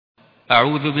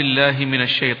أعوذ بالله من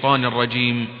الشيطان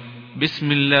الرجيم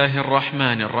بسم الله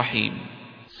الرحمن الرحيم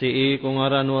Si'i kung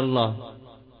aran wallah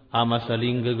ama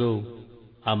saling gagaw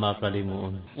ama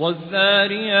kalimuon.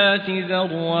 وَالذَّارِيَاتِ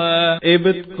ذَرْوًا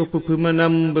Ebet ko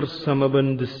pupumanam bersama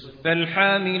bandes.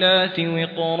 فَالْحَامِلَاتِ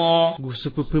وِقْرًا Gusto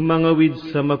pupumangawid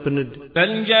sama pened.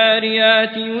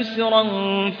 فَالْجَارِيَاتِ يُسْرًا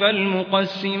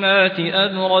فَالْمُقَسِّمَاتِ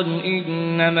أَمْرًا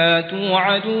إِنَّمَا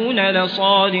تُوعَدُونَ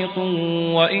لَصَادِقٌ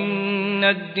وَإِنَّ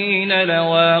الدِّينَ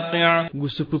لَوَاقِعٌ.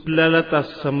 Gusto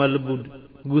pupulalatas sama lebud.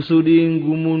 Gusto ding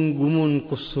gumun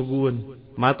kosuguan.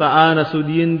 Mataan na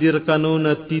sudiindir kano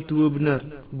na titu benar.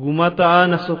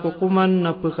 Gumataan na sukukuman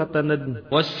na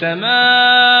pekatanad.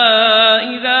 وَالسَّمَاءِ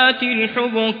ذَاتِ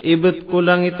الْحُبُكِ Ibet ko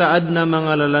lang itaad na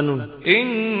mga lalanon.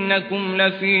 إِنَّكُمْ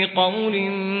لَفِي قَوْلٍ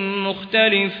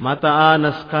مُخْتَلِفٍ Mataan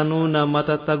nas kano na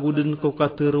matatagudin ko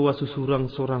katerwa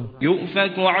susurang-surang.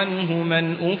 يُؤْفَكُ عَنْهُ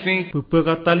مَنْ أُفِكَ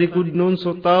Pupekatalikod nun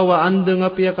so tawa anda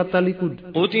nga piya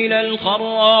katalikod. قُتِلَ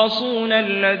الْخَرَّاصُونَ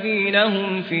الَّذِينَ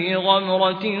هُمْ فِي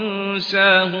غَمْرَةٍ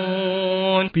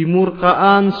سَاهُونَ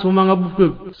Pimurkaan so mga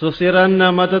bukag. So siran na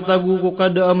matatagu ko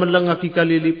kada amalang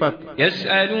akikalilipat.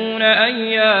 يَسْأَلُونَ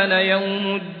أَيَّانَ يَوْمُ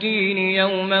الدِّينِ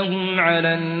يَوْمَ هُمْ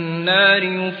عَلَى النَّارِ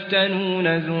يُفْتَنُونَ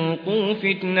ذُوقُوا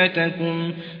فِتْنَتَكُمْ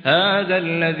هَذَا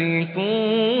الَّذِي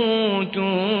كُنتُم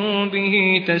بِهِ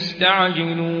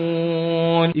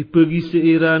تَسْتَعْجِلُونَ. Ipagi si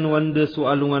Iran wanda so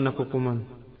alungan ako kuman.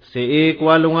 Si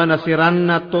walungan na siran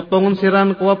na totongon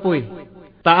siran ko apoy.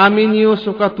 Taamin niyo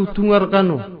so katutungar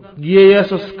kano. Giyaya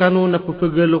sos kano na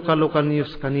pupagalo-kalokan niyo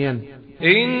kaniyan.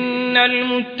 إِنَّ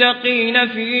الْمُتَّقِينَ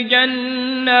فِي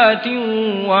جَنَّاتٍ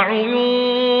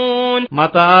وَعُيُونٍ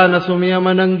Mataan na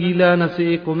sumiyaman ng gila na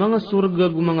si Eko mga surga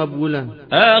mga bulan.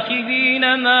 آخِذِينَ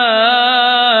مَا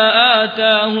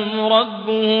آتَاهُمْ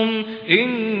رَبُّهُمْ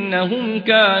إِنَّهُمْ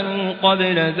كَانُوا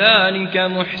قَبْلَ ذَلِكَ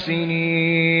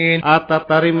مُحْسِنِينَ. At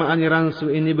tatarimaan niran so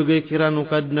inibigay kirano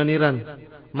kad na niran.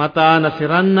 Mataan na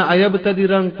siran na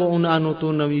ayabtadirang ko unaano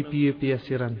to na mipiya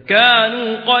siran.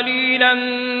 كَانُوا قَلِيلًا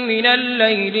مِنَ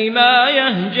اللَّيْلِ مَا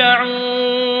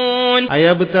يَهْجَعُونَ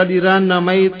Ayabtadiran na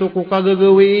may to ko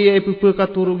kagagawi ay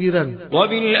pupakaturugiran.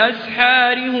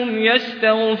 وَبِالْأَسْحَارِ هُمْ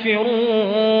يَسْتَغْفِرُونَ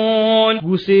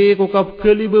Gusi ko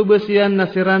kapkali babasian na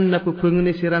siran na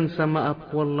pupangni siran sa maap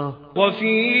ko Allah.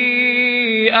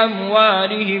 وَفِي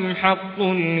أَمْوَالِهِمْ حَقٌّ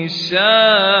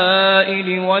لِلسَّائِلِ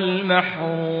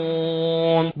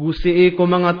وَالْمَحْرُومِ. Gusi ko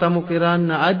mga tamukiran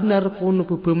na adnar ko no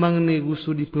pupamangni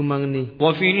gusto di pumangni.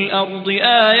 وَفِي الْأَرْضِ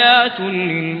آيَاتٌ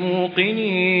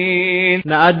لِلْمُوقِنِينَ.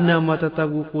 Na adna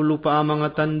matatagu ko lupa ang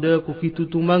mga tanda ko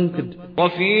kitutumangkad.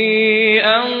 وَفِي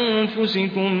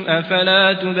أَنفُسِكُمْ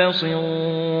أَفَلَا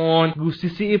تُبْصِرُونَ. Gusti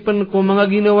si ipan ko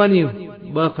mga ginawa niyo.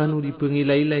 Baka no di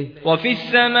pangilaylay. وَفِي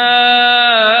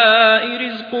السَّمَاءِ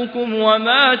رِزْقُكُمْ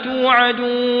وَمَا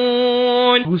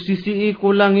تُوعَدُونَ. Gusti si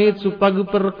ko langit so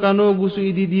pagperkano gusto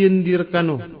ididiendir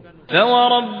kano.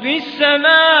 فَوَرَبِّ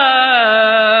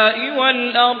السَّمَاءِ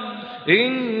وَالْأَرْضِ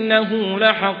إِنَّهُ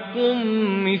لَحَقٌّ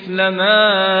مِثْلَ مَا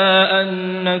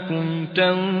أَنَّكُمْ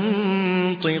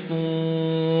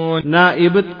تَنطِقُونَ. Na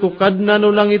ibet ko kadna no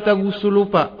langit gusto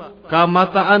lupa.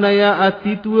 Kamataan ya at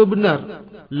ito benar.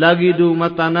 Lagi do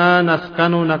matana nas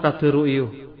kano nakateru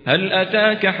iyo. هل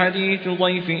أتاك حديث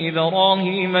ضيف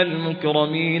إبراهيم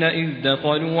المكرمين إذ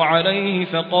دخلوا عليه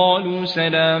فقالوا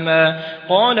سلاما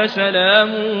قال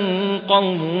سلام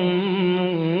قوم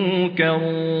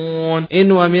منكرون.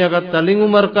 Inwa miyakat taling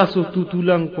umarkaso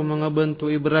tutulang ko mga bantu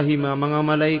Ibrahim mga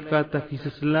malaikat at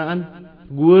kisaslaan.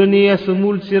 Guwaniya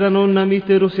sumul siranon na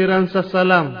mitero siran sa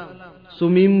salam.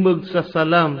 Sumimbag sa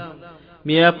salam.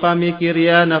 Miya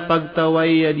pamikirya na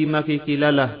pagtaway di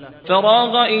makikilala.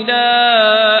 فراغ إلى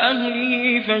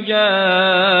أهله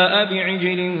فجاء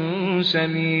بعجل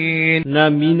سمين. Na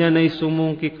mina na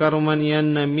isumong kikarumanian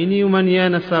na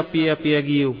miniumanian na sa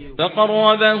piya-piyagiyo.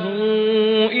 فقربه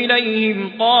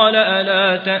إليهم قال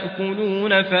ألا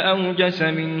تأكلون فأوجس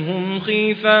منهم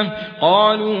خيفة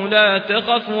قالوا لا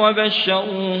تخف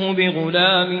وبشروه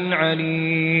بغلام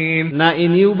عليم. Na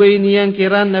iniubay niyang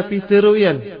kiran na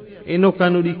piteruyan. Ino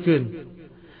kanudikan.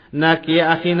 Na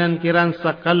kaya akinan kiran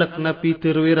sa kalak na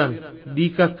piteruiran.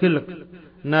 Di ka kalak.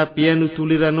 Na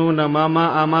pianutulirano na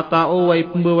mama amatao ay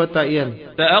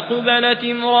pambawataian. فأقبلت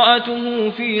امرأته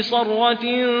في صرة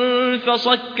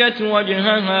فصكت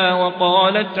وجهها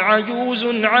وقالت عجوز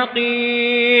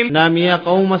عقيم. Na miya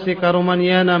kaumasi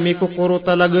karumanian na may kukuro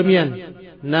talagamian.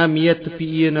 Na miya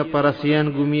tepiian na parasian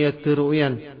gumiya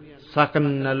teruyan.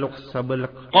 Sakan nalok sa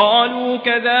balak. قالوا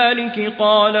كذلك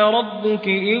قال ربك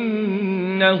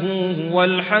إنه هو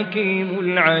الحكيم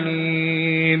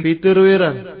العليم.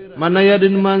 Piteruiran. Manaya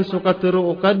din man so katero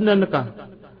ukad na naka.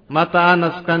 Mata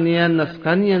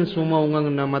naskanian sumaungang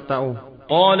na matao.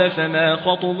 قال فما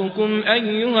خطبكم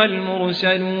أيها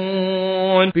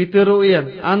المرسلون Pitero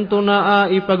iyan, anto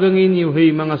na ipagangin niyo,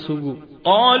 hey mga sugo.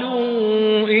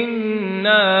 قالوا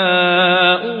إنا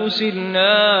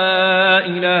أرسلنا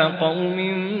إلى قوم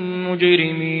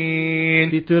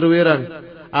مجرمين Pitero iyan,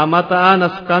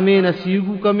 mataanas kami na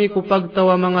sigo kami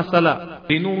kupagtawa mga sala.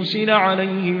 لنرسل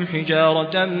عليهم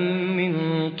حجارة من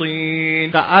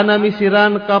طين Kaanami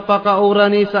siran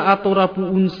kapakaurani sa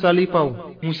aturapuun sa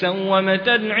lipaw. مسومة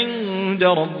عند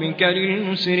ربك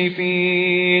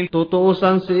للمسرفين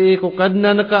Tutuusan si ikukad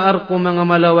na nakaarko mga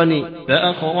malawani.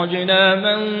 فأخرجنا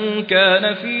من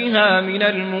كان فيها من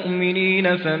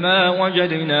المؤمنين فما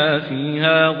وجدنا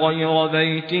فيها غير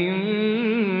بيت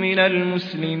من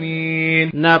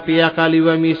المسلمين Napia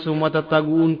kaliwami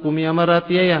sumataguun kumia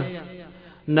maratiaya.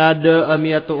 Nada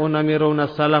amiato onamiro na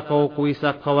salakaw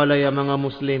kuisa kawalaya mga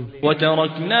Muslim.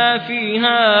 وتركنا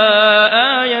فيها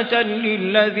آية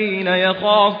للذين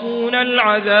يخافون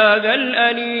العذاب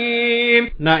الأليم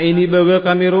Na inibaga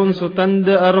kami ron so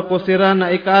tanda arko sira na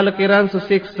ikalakiran sa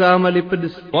siksa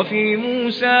malipedes. وفي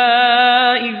موسى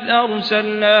إذ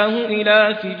أرسلناه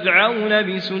إلى فرعون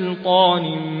بسلطان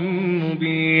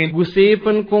مبين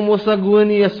Gusipan ko mo sa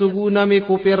guwani yasugu nami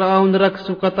ko Firaun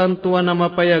raksukatan tuwa na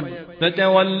mapayag.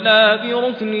 فتولى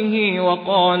بركنه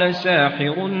وقال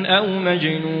ساحر أو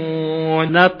مجنون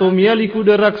Natumyali ko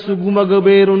darak sugu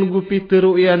magabayron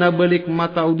gupitero iya na balik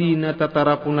mataudi na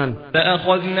tatarapunan.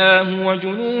 فأخذناه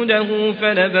وجنوده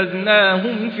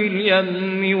فنبذناهم في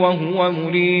اليم وهو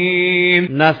مليم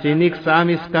Nasinik sa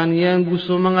amis kaniyang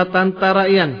gusto mga tantara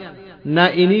iyan. Na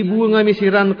inibu nga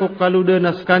misiran ko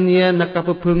kaludanas kanya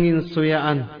nakapapungin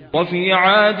suyaan. وفي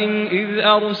عاد إذ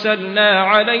أرسلنا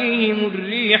عليهم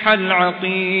الريح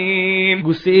العقيم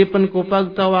Gusipan ko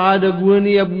pagtawada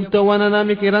guwani abutawan na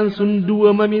nami kiran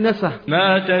sundua maminasa.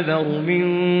 ما تذر من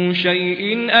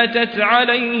شيء أتت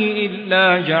عليه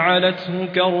إلا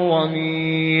جعلته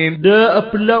كالرميم Da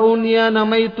aplaon niya na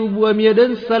may tubu amya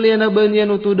dan salya na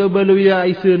banyan uto da baluya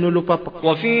ay sinulupapak.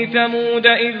 وفي ثمود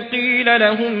إذ قيل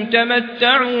لهم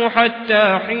تمتعوا حتى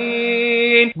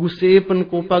حين Gusipan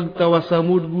ko pagtawa sa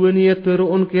mood guwani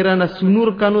teroon kira na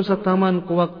sunur kanu sa taman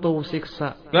ko wakto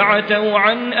siksa. فعتوا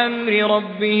عن أمر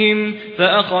ربهم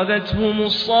فأخذتهم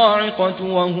الصاعقة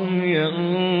وهم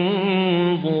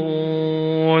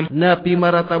ينظرون Napi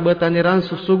maratabatan niran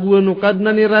susuguan ukad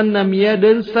na niran na miya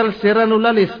dan sal siran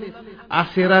ulalis.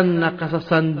 Asiran na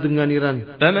kasasan dengan niran.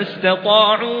 فما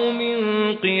استطاعوا من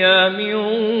قيام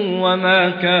وما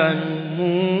كانوا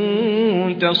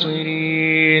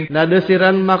منتصرين Nada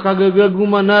siran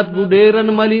makagagagumanat buderan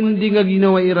malindi nga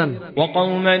ginawa iran.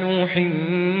 وقوم نوح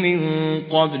من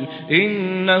قبل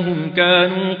إنهم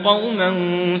كانوا قوما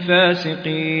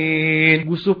فاسقين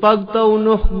Gusto pagtaw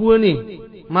noh guwani.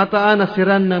 Mataan na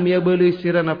siran na miyabaloy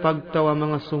siran na pagtawa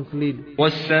mga sungklid.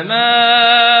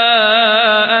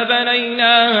 والسماء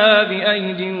بنيناها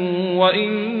بأيد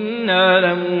وإنا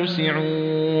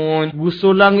لموسعون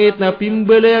Gusto langit na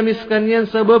pimbalay amis kanyan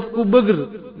sabab ko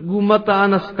bagr.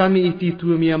 Gumataanas kami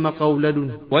ititu miya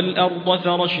makauladun. والأرض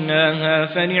فرشناها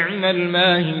فنعم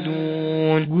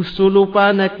الماهدون Gusto lupa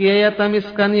na kiyayat amis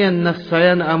kanyan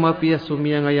nasayan ama piya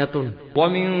sumiya ngayaton.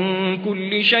 ومن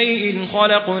كل شيء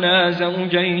خلقنا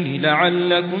زوجين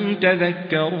لعلكم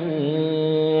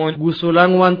تذكرون Gusto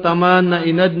lang wantaman na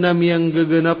inad na miyang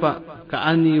gaganapa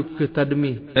kaaniyup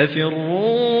ketadmi.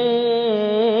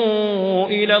 ففروا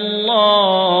إلى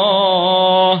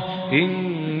الله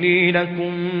إني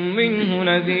لكم منه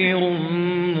نذير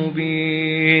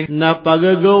مبين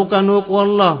Napagagaw kanu ko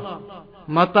Allah.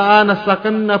 Mataan na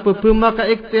sakan na pupumaka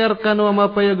iktiar kanu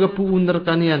mapayagapuunar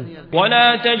kanyan.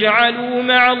 ولا تجعلوا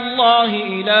مع الله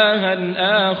إلها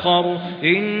آخر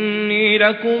إني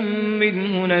لكم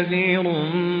منه نذير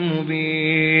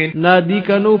مبين Nadi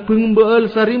kanu pengbaal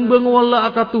sarimbang wala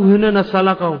akatuhanan na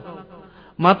salakaw.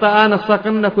 Mataan na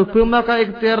sakan na pupumaka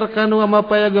iktiar kanu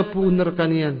mapayagapuunar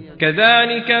kanyan.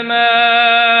 كذلك ما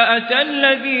أتى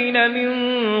الذين من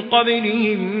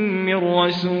قبلهم من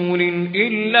رسول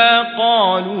إلا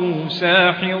قالوا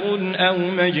ساحر أو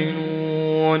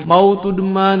مجنون Mautud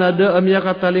man ada amya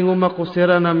katalingo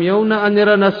makusira na miyaw na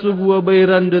anira na sugwa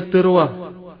bayran de terwa.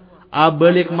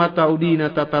 Abalik mataudi na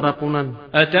tatarapunan.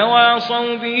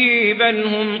 أتواصوا به بل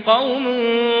هم قوم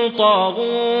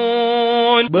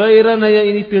طاغون Bayran na ya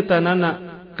ini pitanana.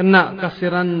 Kena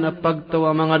kasiran na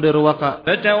pagtawa mga derwaka.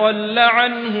 فتول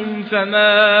عنهم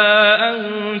فما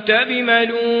أنت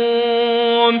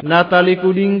بملوم Natali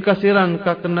kuding kasiran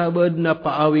kakena baad na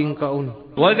paawing kaun.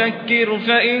 وذكر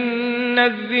فإن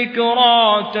الذكرى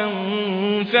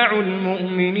تنفع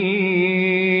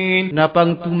المؤمنين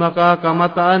Napang tumaka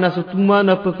kamataan na sutuma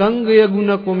na pekanggaya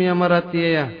guna kumya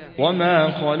maratiya.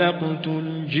 وما خلقت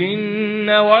الجن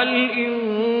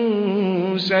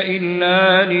والإنس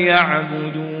إلا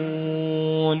ليعبدون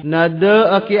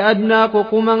Nada aki adna ko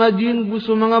kung mga jin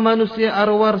buso mga manusia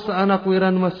arwar sa anak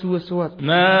wiran masuwaswat.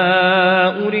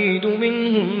 ما أريد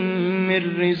منهم من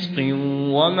رزق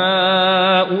وما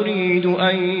أريد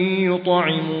أن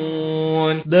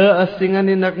يطعمون Da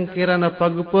asinganin nakang kira na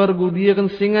pagpargo diya kan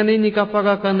singanin ni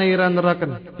kapakakanairan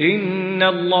rakan. إن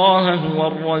الله هو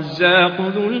الرزاق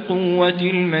ذو القوة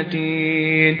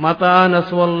المتين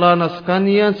Mataanas wallanas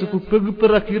kanian suku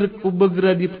pagperakir ko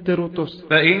bagra di pterutos.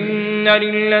 فإن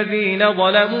للذين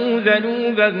ظلموا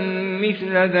ذنوبا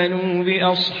مثل ذنوب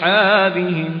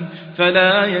أصحابهم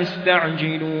فلا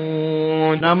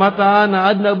يستعجلون Na mataan na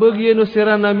adna bagyan no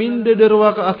sira na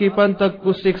mindadarwa ka akipantag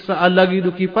kusik sa alagi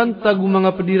do kipantag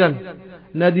mga pediran.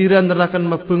 Nadiran rakan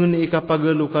mapengni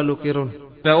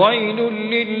ikapagalukalukiron. فويل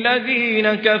للذين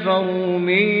كفروا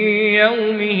من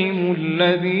يومهم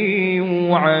الذي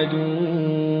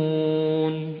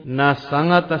يوعدون Na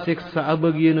sangat asik sa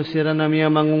abagyan no sira na miya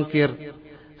mangungkir.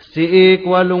 Si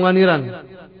ikwalunganiran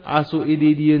aso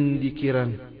ididiyan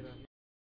dikiran.